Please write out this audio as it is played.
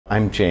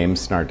I'm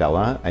James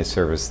Nardella. I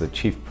serve as the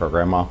Chief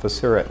Program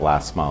Officer at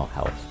Last Mile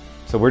Health.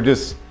 So we're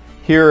just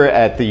here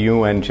at the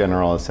UN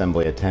General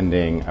Assembly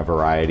attending a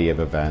variety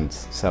of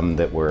events, some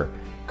that we're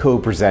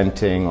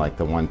co-presenting, like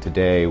the one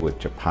today with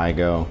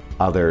JPIGO,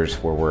 others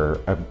where we're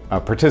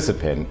a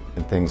participant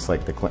in things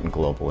like the Clinton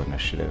Global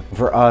Initiative.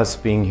 For us,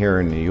 being here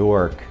in New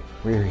York,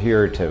 we're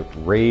here to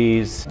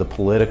raise the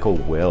political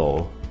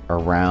will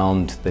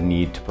around the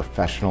need to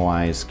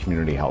professionalize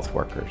community health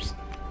workers,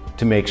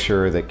 to make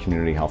sure that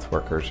community health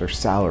workers are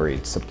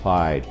salaried,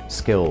 supplied,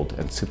 skilled,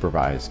 and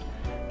supervised,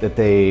 that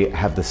they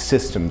have the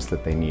systems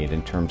that they need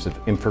in terms of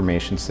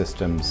information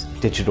systems,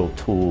 digital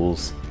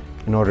tools,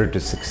 in order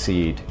to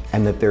succeed,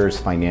 and that there is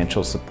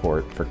financial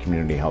support for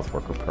community health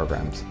worker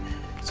programs.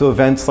 So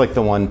events like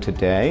the one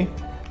today,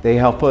 they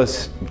help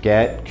us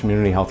get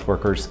community health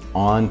workers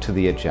onto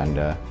the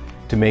agenda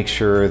to make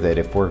sure that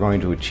if we're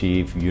going to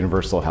achieve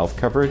universal health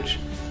coverage,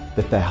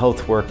 that the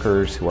health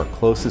workers who are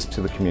closest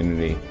to the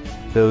community,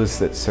 those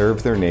that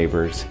serve their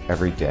neighbors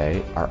every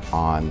day, are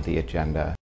on the agenda.